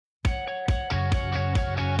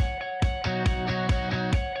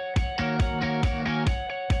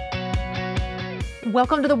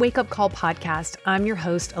Welcome to the Wake Up Call podcast. I'm your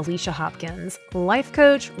host, Alicia Hopkins, life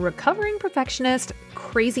coach, recovering perfectionist,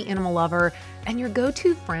 crazy animal lover, and your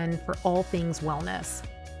go-to friend for all things wellness.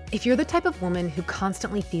 If you're the type of woman who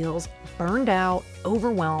constantly feels burned out,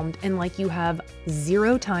 overwhelmed, and like you have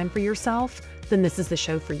zero time for yourself, then this is the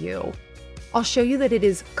show for you. I'll show you that it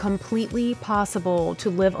is completely possible to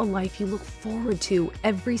live a life you look forward to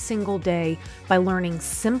every single day by learning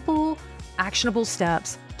simple, actionable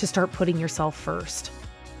steps to start putting yourself first.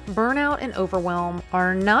 Burnout and overwhelm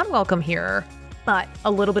are not welcome here, but a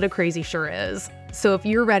little bit of crazy sure is. So if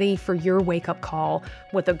you're ready for your wake-up call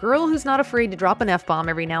with a girl who's not afraid to drop an F-bomb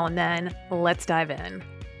every now and then, let's dive in.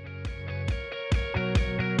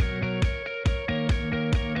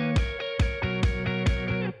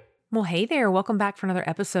 Well, hey there. Welcome back for another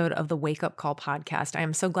episode of the Wake Up Call podcast. I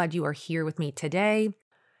am so glad you are here with me today.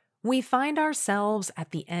 We find ourselves at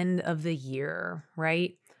the end of the year,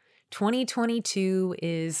 right? 2022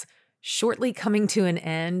 is shortly coming to an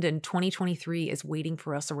end and 2023 is waiting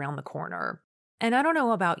for us around the corner. And I don't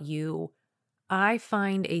know about you, I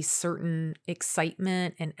find a certain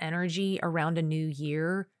excitement and energy around a new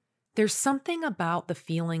year. There's something about the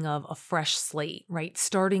feeling of a fresh slate, right?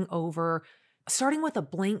 Starting over, starting with a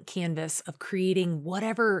blank canvas of creating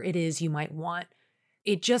whatever it is you might want.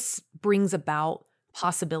 It just brings about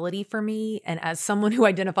possibility for me. And as someone who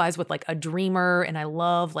identifies with like a dreamer and I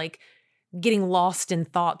love like getting lost in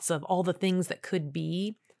thoughts of all the things that could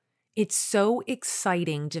be, it's so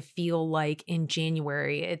exciting to feel like in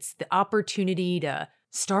January, it's the opportunity to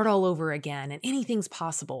start all over again and anything's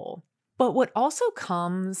possible. But what also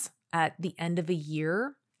comes at the end of a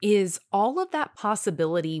year is all of that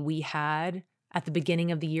possibility we had at the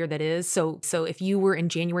beginning of the year that is. So if you were in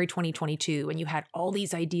January 2022 and you had all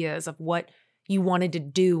these ideas of what you wanted to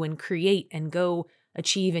do and create and go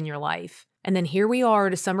achieve in your life. And then here we are,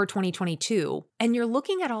 December 2022, and you're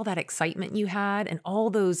looking at all that excitement you had and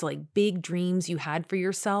all those like big dreams you had for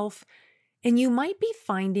yourself, and you might be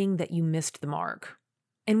finding that you missed the mark.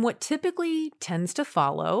 And what typically tends to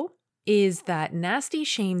follow is that nasty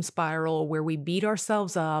shame spiral where we beat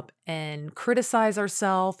ourselves up and criticize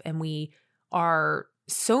ourselves, and we are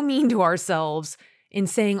so mean to ourselves in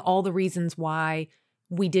saying all the reasons why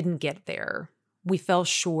we didn't get there. We fell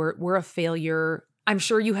short. We're a failure. I'm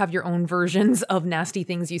sure you have your own versions of nasty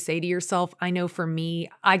things you say to yourself. I know for me,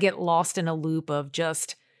 I get lost in a loop of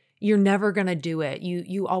just, you're never going to do it.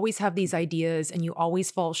 You always have these ideas and you always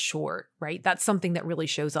fall short, right? That's something that really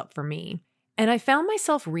shows up for me. And I found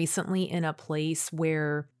myself recently in a place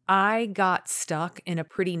where I got stuck in a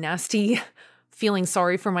pretty nasty feeling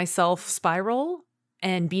sorry for myself spiral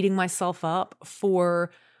and beating myself up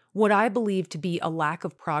for what I believe to be a lack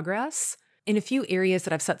of progress in a few areas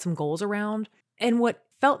that I've set some goals around. And what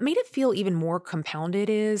made it feel even more compounded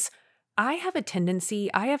is I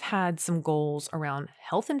have had some goals around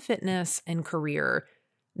health and fitness and career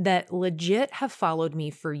that legit have followed me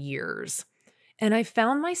for years. And I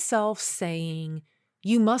found myself saying,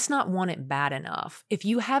 you must not want it bad enough. If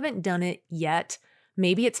you haven't done it yet,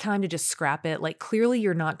 maybe it's time to just scrap it. Like clearly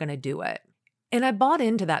you're not going to do it. And I bought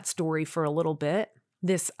into that story for a little bit.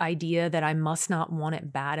 This idea that I must not want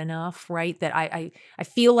it bad enough, right? That I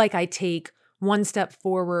feel like I take one step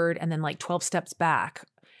forward and then like 12 steps back.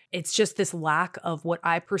 It's just this lack of what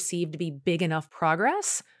I perceive to be big enough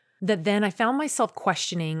progress that then I found myself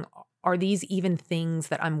questioning, are these even things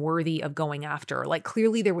that I'm worthy of going after? Like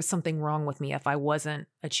clearly there was something wrong with me if I wasn't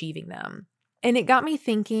achieving them. And it got me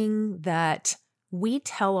thinking that we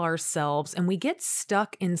tell ourselves and we get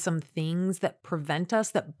stuck in some things that prevent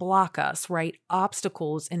us, that block us, right?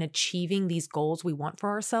 Obstacles in achieving these goals we want for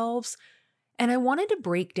ourselves. And I wanted to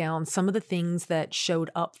break down some of the things that showed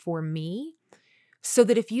up for me so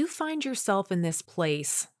that if you find yourself in this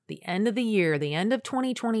place, the end of the year, the end of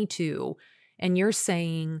 2022, and you're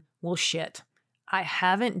saying, well, shit, I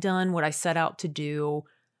haven't done what I set out to do.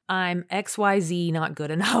 I'm XYZ not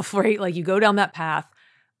good enough, right? Like you go down that path.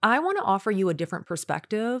 I want to offer you a different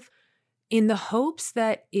perspective in the hopes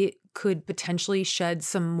that it could potentially shed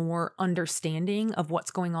some more understanding of what's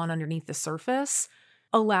going on underneath the surface,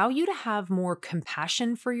 allow you to have more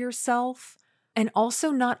compassion for yourself, and also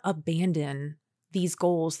not abandon these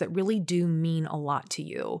goals that really do mean a lot to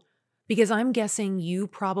you. Because I'm guessing you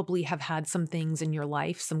probably have had some things in your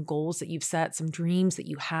life, some goals that you've set, some dreams that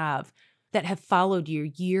you have that have followed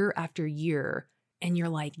you year after year, and you're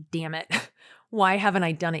like, damn it. Why haven't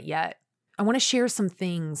I done it yet? I want to share some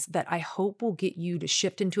things that I hope will get you to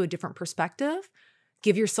shift into a different perspective,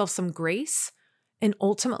 give yourself some grace, and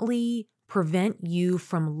ultimately prevent you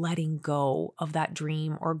from letting go of that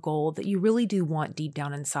dream or goal that you really do want deep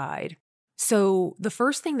down inside. So the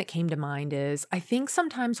first thing that came to mind is I think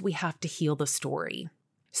sometimes we have to heal the story.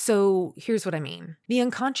 So here's what I mean. The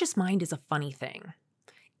unconscious mind is a funny thing.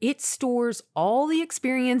 It stores all the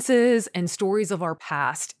experiences and stories of our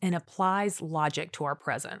past and applies logic to our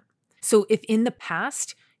present. So if in the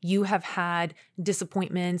past you have had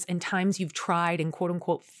disappointments and times you've tried and quote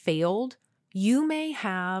unquote failed, you may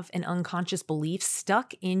have an unconscious belief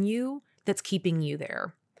stuck in you that's keeping you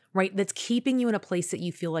there, right? That's keeping you in a place that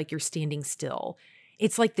you feel like you're standing still.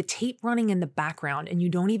 It's like the tape running in the background and you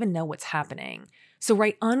don't even know what's happening. So,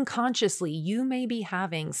 right, unconsciously, you may be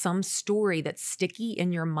having some story that's sticky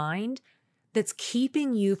in your mind that's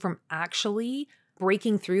keeping you from actually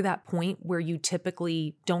breaking through that point where you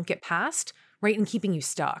typically don't get past, right, and keeping you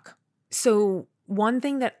stuck. So, one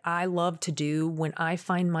thing that I love to do when I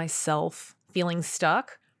find myself feeling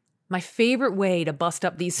stuck, my favorite way to bust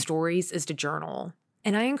up these stories is to journal.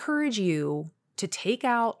 And I encourage you to take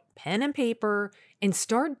out pen and paper and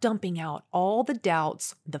start dumping out all the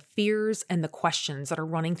doubts, the fears, and the questions that are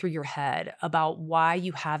running through your head about why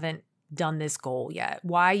you haven't done this goal yet,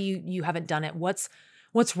 why you haven't done it, what's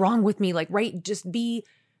wrong with me, like, right? Just be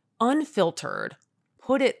unfiltered,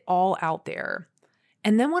 put it all out there.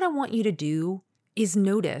 And then what I want you to do is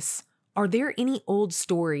notice, are there any old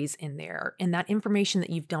stories in there, in that information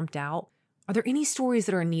that you've dumped out? Are there any stories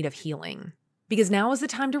that are in need of healing? Because now is the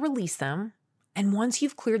time to release them. And once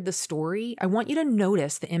you've cleared the story, I want you to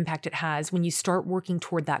notice the impact it has when you start working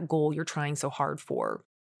toward that goal you're trying so hard for.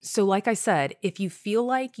 So like I said, if you feel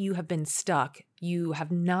like you have been stuck, you have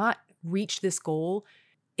not reached this goal,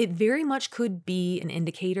 it very much could be an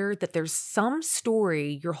indicator that there's some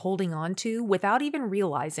story you're holding on to without even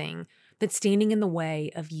realizing that's standing in the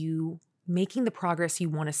way of you making the progress you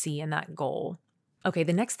want to see in that goal. Okay,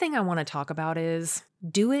 the next thing I want to talk about is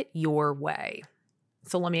do it your way.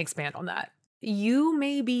 So let me expand on that. You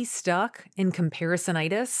may be stuck in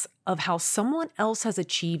comparisonitis of how someone else has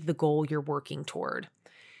achieved the goal you're working toward.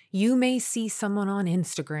 You may see someone on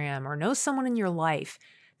Instagram or know someone in your life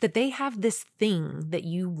that they have this thing that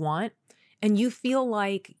you want, and you feel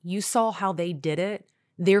like you saw how they did it,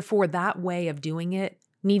 therefore that way of doing it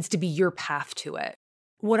needs to be your path to it.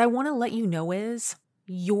 What I want to let you know is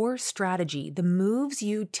your strategy, the moves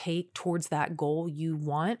you take towards that goal you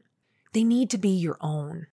want, they need to be your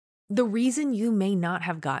own. The reason you may not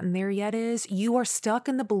have gotten there yet is you are stuck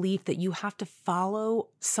in the belief that you have to follow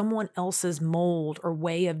someone else's mold or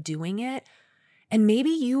way of doing it. And maybe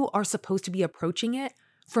you are supposed to be approaching it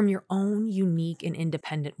from your own unique and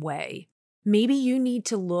independent way. Maybe you need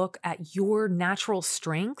to look at your natural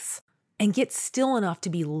strengths and get still enough to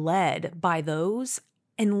be led by those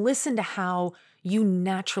and listen to how you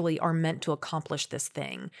naturally are meant to accomplish this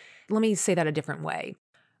thing. Let me say that a different way.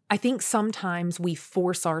 I think sometimes we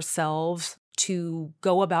force ourselves to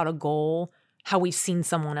go about a goal how we've seen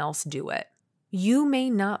someone else do it. You may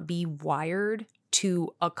not be wired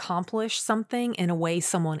to accomplish something in a way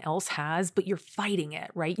someone else has, but you're fighting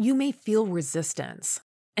it, right? You may feel resistance.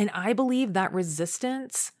 And I believe that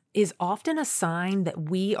resistance is often a sign that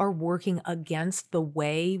we are working against the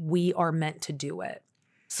way we are meant to do it.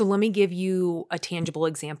 So let me give you a tangible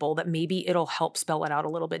example that maybe it'll help spell it out a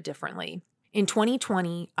little bit differently. In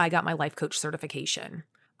 2020, I got my life coach certification.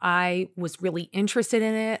 I was really interested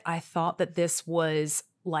in it. I thought that this was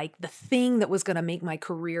like the thing that was going to make my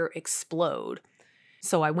career explode.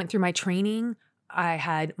 So I went through my training. I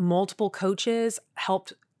had multiple coaches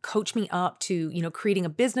helped coach me up to, creating a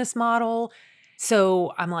business model.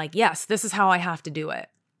 So I'm like, yes, this is how I have to do it.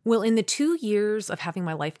 Well, in the 2 years of having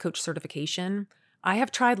my life coach certification, I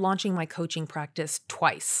have tried launching my coaching practice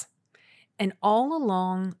twice. And all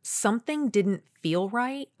along, something didn't feel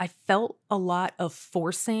right. I felt a lot of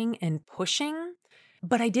forcing and pushing,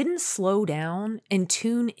 but I didn't slow down and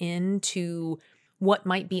tune into what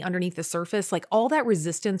might be underneath the surface. Like all that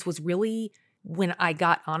resistance was really, when I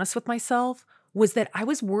got honest with myself, was that I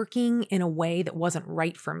was working in a way that wasn't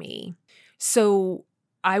right for me. So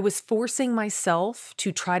I was forcing myself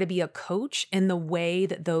to try to be a coach in the way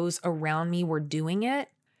that those around me were doing it.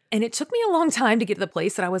 And it took me a long time to get to the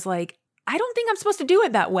place that I was like, I don't think I'm supposed to do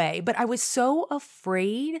it that way. But I was so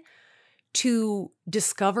afraid to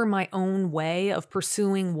discover my own way of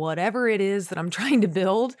pursuing whatever it is that I'm trying to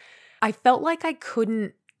build. I felt like I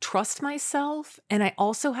couldn't trust myself. And I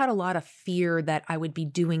also had a lot of fear that I would be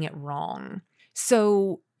doing it wrong.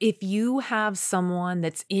 So if you have someone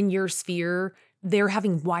that's in your sphere, they're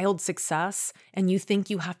having wild success and you think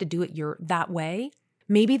you have to do it that way,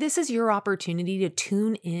 maybe this is your opportunity to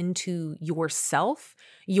tune into yourself,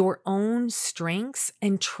 your own strengths,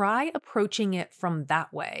 and try approaching it from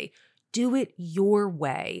that way. Do it your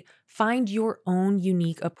way. Find your own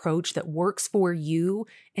unique approach that works for you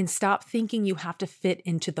and stop thinking you have to fit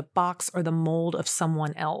into the box or the mold of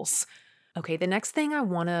someone else. Okay, the next thing I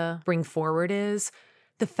want to bring forward is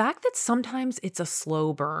the fact that sometimes it's a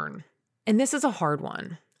slow burn. And this is a hard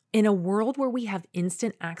one. In a world where we have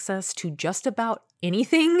instant access to just about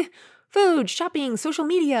anything, food, shopping, social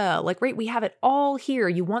media, right, we have it all here.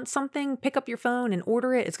 You want something, pick up your phone and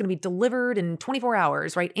order it. It's going to be delivered in 24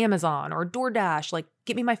 hours, right? Amazon or DoorDash,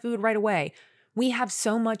 get me my food right away. We have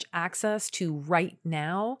so much access to right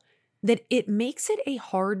now that it makes it a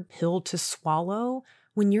hard pill to swallow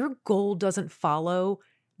when your goal doesn't follow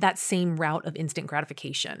that same route of instant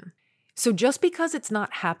gratification. So just because it's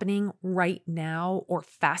not happening right now or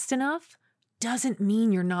fast enough doesn't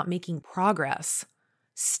mean you're not making progress.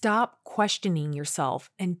 Stop questioning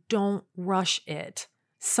yourself and don't rush it.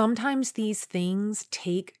 Sometimes these things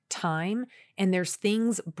take time and there's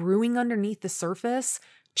things brewing underneath the surface,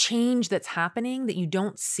 change that's happening that you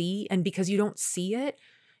don't see. And because you don't see it,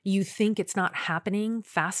 you think it's not happening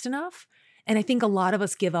fast enough. And I think a lot of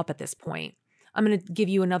us give up at this point. I'm going to give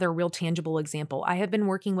you another real tangible example. I have been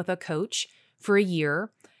working with a coach for a year,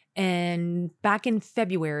 and back in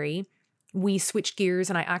February, we switched gears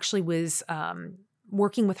and I actually was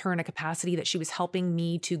working with her in a capacity that she was helping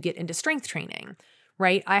me to get into strength training,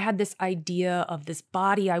 right? I had this idea of this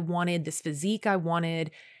body I wanted, this physique I wanted,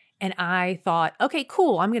 and I thought, okay,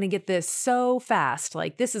 cool, I'm going to get this so fast.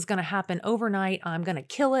 This is going to happen overnight. I'm going to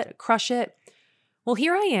kill it, crush it. Well,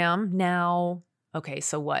 here I am now. Okay,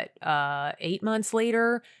 so what? 8 months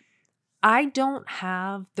later, I don't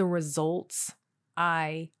have the results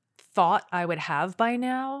I thought I would have by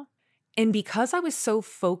now. And because I was so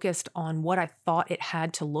focused on what I thought it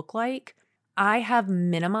had to look like, I have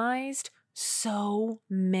minimized so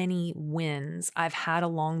many wins I've had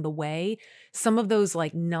along the way. Some of those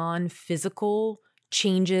non-physical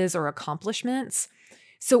changes or accomplishments.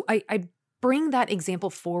 So I bring that example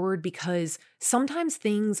forward because sometimes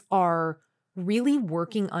things are really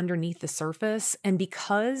working underneath the surface. And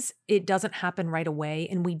because it doesn't happen right away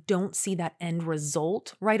and we don't see that end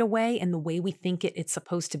result right away and the way we think it's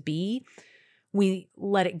supposed to be, we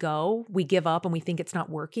let it go, we give up and we think it's not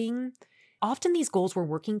working. Often these goals we're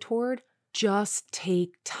working toward just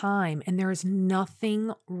take time and there is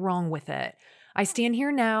nothing wrong with it. I stand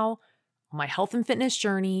here now on my health and fitness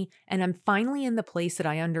journey and I'm finally in the place that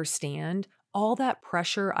I understand all that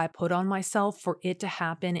pressure I put on myself for it to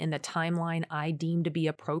happen in the timeline I deemed to be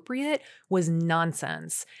appropriate was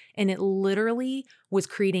nonsense. And it literally was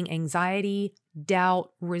creating anxiety,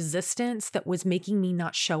 doubt, resistance that was making me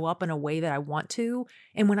not show up in a way that I want to.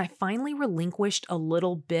 And when I finally relinquished a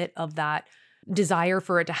little bit of that desire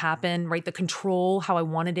for it to happen, right, the control, how I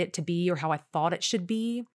wanted it to be or how I thought it should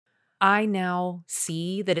be, I now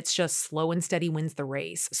see that it's just slow and steady wins the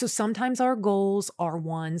race. So sometimes our goals are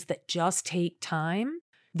ones that just take time.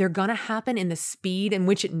 They're going to happen in the speed in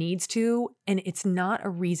which it needs to, and it's not a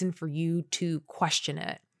reason for you to question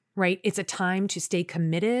it, right? It's a time to stay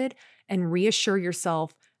committed and reassure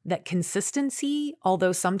yourself that consistency,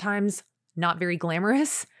 although sometimes not very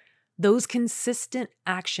glamorous, those consistent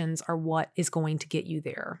actions are what is going to get you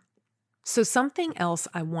there. So something else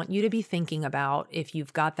I want you to be thinking about if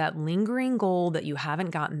you've got that lingering goal that you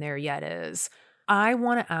haven't gotten there yet is, I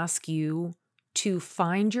want to ask you to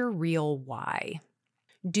find your real why.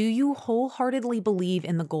 Do you wholeheartedly believe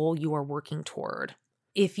in the goal you are working toward?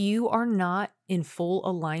 If you are not in full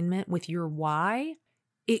alignment with your why,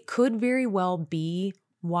 it could very well be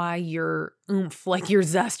why your oomph, your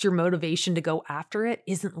zest, your motivation to go after it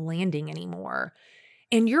isn't landing anymore.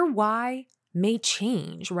 And your why may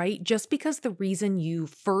change, right? Just because the reason you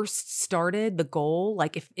first started the goal,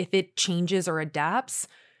 if it changes or adapts,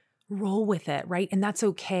 roll with it, right? And that's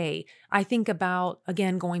okay. I think about,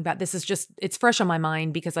 again, going back, it's fresh on my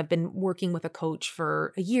mind because I've been working with a coach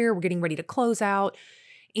for a year. We're getting ready to close out.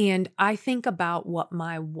 And I think about what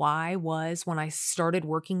my why was when I started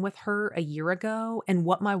working with her a year ago and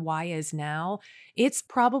what my why is now. It's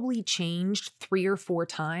probably changed 3 or 4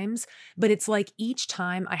 times, but it's each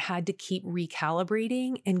time I had to keep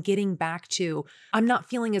recalibrating and getting back to, I'm not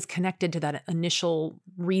feeling as connected to that initial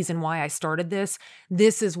reason why I started this.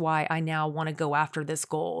 This is why I now want to go after this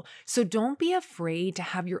goal. So don't be afraid to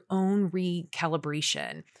have your own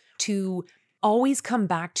recalibration, to always come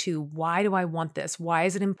back to, why do I want this? Why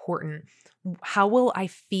is it important? How will I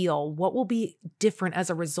feel? What will be different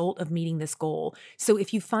as a result of meeting this goal? So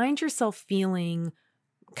if you find yourself feeling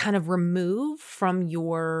kind of removed from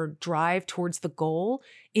your drive towards the goal,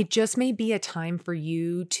 it just may be a time for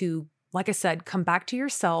you to, like I said, come back to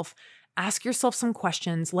yourself, Ask yourself some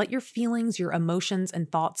questions. Let your feelings, your emotions,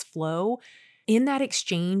 and thoughts flow. In that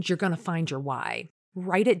exchange, you're going to find your why.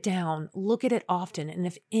 Write it down, look at it often, and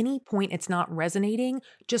if any point it's not resonating,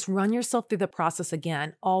 just run yourself through the process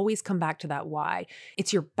again. Always come back to that why.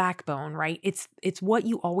 It's your backbone, right? It's what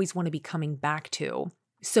you always want to be coming back to.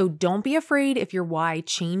 So don't be afraid if your why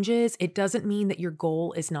changes. It doesn't mean that your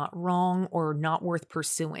goal is not wrong or not worth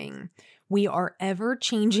pursuing. We are ever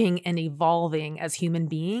changing and evolving as human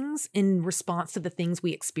beings in response to the things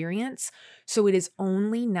we experience. So it is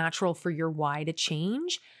only natural for your why to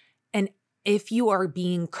change. And if you are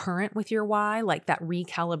being current with your why, like that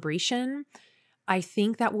recalibration, I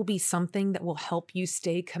think that will be something that will help you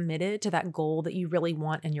stay committed to that goal that you really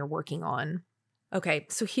want and you're working on. Okay,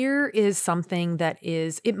 so here is something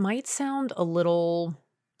it might sound a little,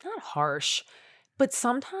 not harsh, but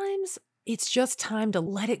sometimes it's just time to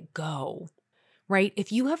let it go, right?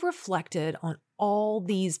 If you have reflected on all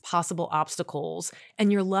these possible obstacles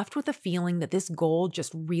and you're left with a feeling that this goal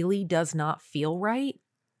just really does not feel right,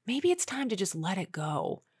 maybe it's time to just let it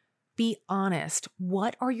go. Be honest.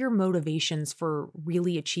 What are your motivations for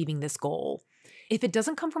really achieving this goal? If it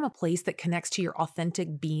doesn't come from a place that connects to your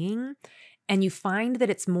authentic being and you find that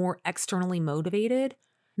it's more externally motivated,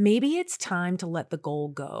 maybe it's time to let the goal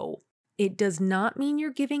go. It does not mean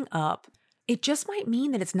you're giving up. It just might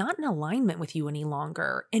mean that it's not in alignment with you any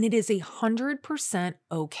longer, and it is 100%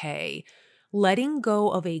 okay. Letting go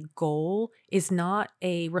of a goal is not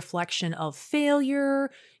a reflection of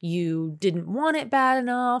failure. You didn't want it bad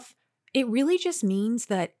enough. It really just means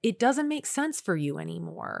that it doesn't make sense for you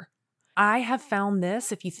anymore. I have found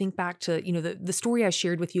this, if you think back to, the story I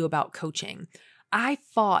shared with you about coaching. I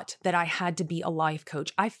thought that I had to be a life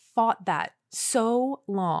coach. I fought that so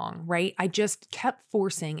long, right? I just kept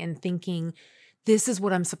forcing and thinking, this is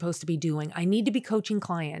what I'm supposed to be doing. I need to be coaching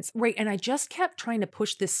clients, right? And I just kept trying to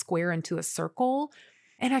push this square into a circle.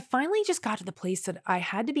 And I finally just got to the place that I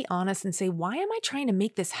had to be honest and say, why am I trying to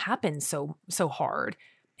make this happen so hard?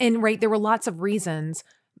 And right, there were lots of reasons,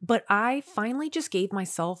 but I finally just gave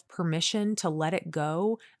myself permission to let it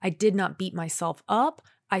go. I did not beat myself up.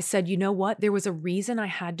 I said, you know what? There was a reason I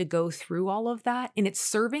had to go through all of that, and it's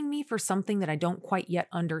serving me for something that I don't quite yet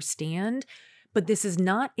understand, but this is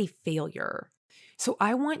not a failure. So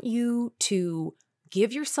I want you to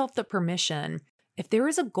give yourself the permission. If there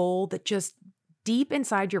is a goal that just deep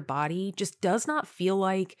inside your body just does not feel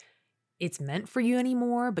like it's meant for you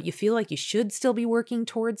anymore, but you feel like you should still be working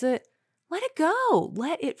towards it, let it go.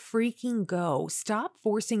 Let it freaking go. Stop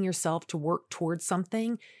forcing yourself to work towards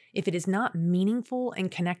something if it is not meaningful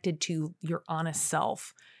and connected to your honest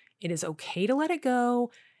self. It is okay to let it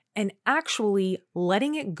go, and actually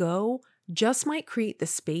letting it go just might create the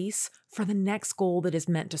space for the next goal that is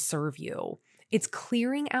meant to serve you. It's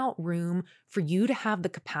clearing out room for you to have the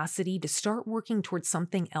capacity to start working towards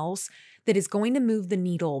something else that is going to move the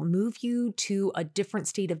needle, move you to a different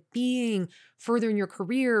state of being, further in your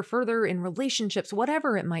career, further in relationships,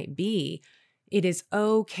 whatever it might be. It is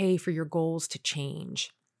okay for your goals to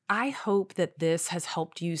change. I hope that this has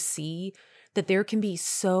helped you see that there can be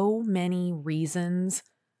so many reasons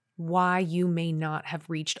why you may not have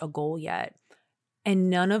reached a goal yet. And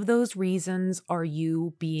none of those reasons are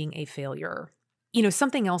you being a failure.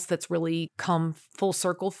 Something else that's really come full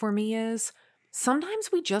circle for me is sometimes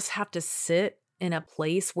we just have to sit in a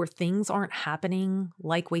place where things aren't happening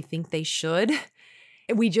like we think they should.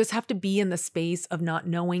 We just have to be in the space of not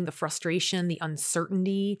knowing, the frustration, the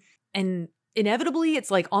uncertainty. And inevitably,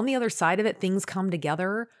 it's like on the other side of it, things come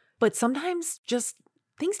together. But sometimes just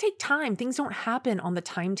things take time. Things don't happen on the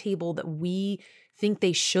timetable that we think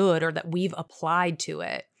they should or that we've applied to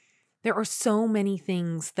it. There are so many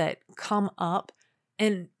things that come up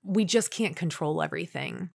and we just can't control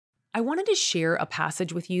everything. I wanted to share a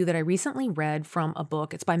passage with you that I recently read from a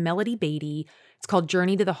book. It's by Melody Beattie. It's called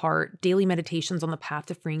Journey to the Heart, Daily Meditations on the Path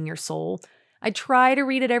to Freeing Your Soul. I try to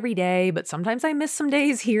read it every day, but sometimes I miss some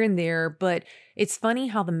days here and there. But it's funny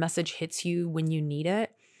how the message hits you when you need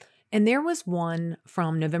it. And there was one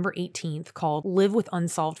from November 18th called Live with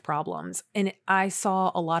Unsolved Problems. And I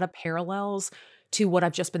saw a lot of parallels to what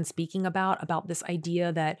I've just been speaking about this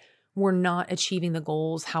idea that we're not achieving the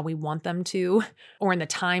goals how we want them to, or in the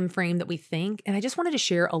time frame that we think. And I just wanted to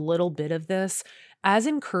share a little bit of this as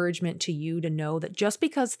encouragement to you to know that just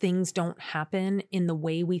because things don't happen in the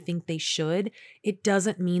way we think they should, it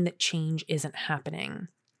doesn't mean that change isn't happening.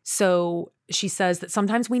 So she says that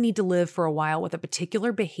sometimes we need to live for a while with a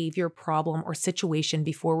particular behavior, problem, or situation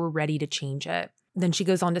before we're ready to change it. Then she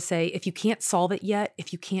goes on to say, if you can't solve it yet,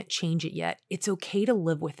 if you can't change it yet, it's okay to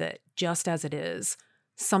live with it just as it is.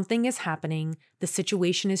 Something is happening. The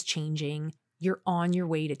situation is changing. you're on your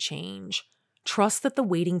way to change. Trust that the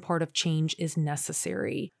waiting part of change is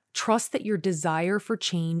necessary. Trust that your desire for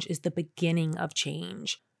change is the beginning of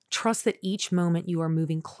change. Trust that each moment you are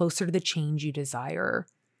moving closer to the change you desire.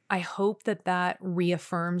 I hope that that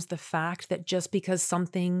reaffirms the fact that just because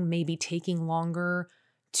something may be taking longer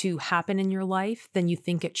to happen in your life than you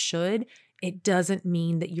think it should, it doesn't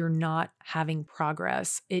mean that you're not having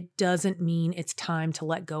progress. It doesn't mean it's time to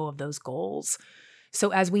let go of those goals.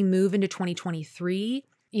 So as we move into 2023,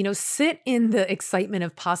 sit in the excitement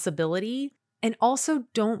of possibility, and also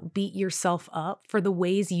don't beat yourself up for the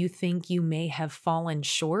ways you think you may have fallen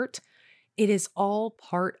short. It is all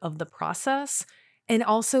part of the process, and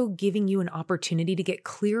also giving you an opportunity to get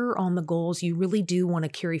clearer on the goals you really do want to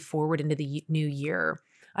carry forward into the new year.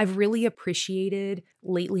 I've really appreciated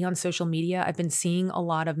lately on social media, I've been seeing a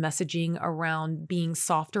lot of messaging around being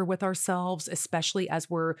softer with ourselves, especially as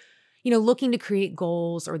we're, looking to create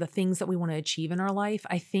goals or the things that we want to achieve in our life.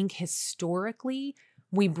 I think historically,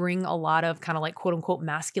 we bring a lot of kind of like quote unquote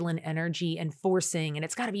masculine energy and forcing, and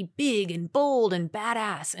it's got to be big and bold and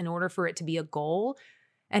badass in order for it to be a goal.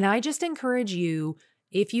 And I just encourage you,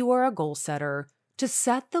 if you are a goal setter, to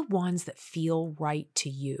set the ones that feel right to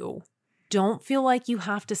you. Don't feel like you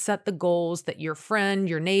have to set the goals that your friend,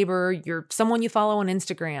 your neighbor, someone you follow on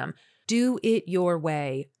Instagram. Do it your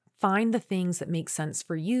way. Find the things that make sense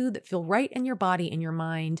for you, that feel right in your body and your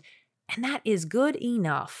mind. And that is good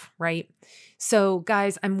enough, right? So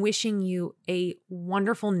guys, I'm wishing you a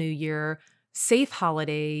wonderful new year, safe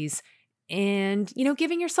holidays, and,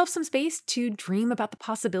 giving yourself some space to dream about the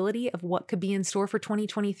possibility of what could be in store for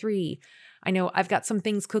 2023. I know I've got some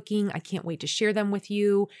things cooking. I can't wait to share them with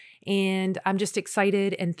you. And I'm just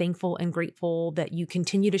excited and thankful and grateful that you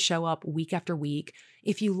continue to show up week after week.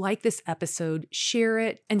 If you like this episode, share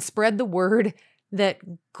it and spread the word that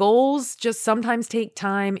goals just sometimes take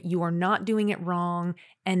time. You are not doing it wrong,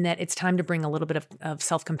 and that it's time to bring a little bit of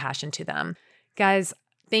self-compassion to them. Guys,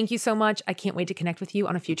 thank you so much. I can't wait to connect with you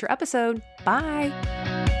on a future episode. Bye.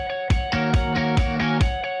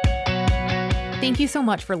 Thank you so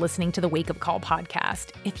much for listening to the Wake Up Call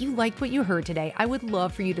podcast. If you liked what you heard today, I would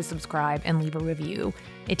love for you to subscribe and leave a review.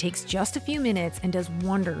 It takes just a few minutes and does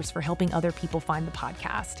wonders for helping other people find the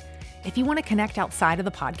podcast. If you want to connect outside of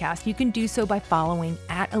the podcast, you can do so by following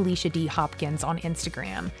 @AliciaD Hopkins on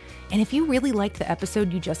Instagram. And if you really liked the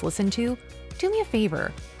episode you just listened to, do me a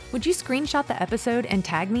favor. Would you screenshot the episode and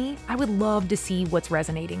tag me? I would love to see what's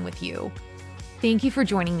resonating with you. Thank you for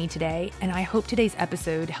joining me today, and I hope today's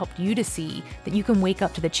episode helped you to see that you can wake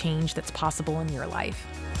up to the change that's possible in your life.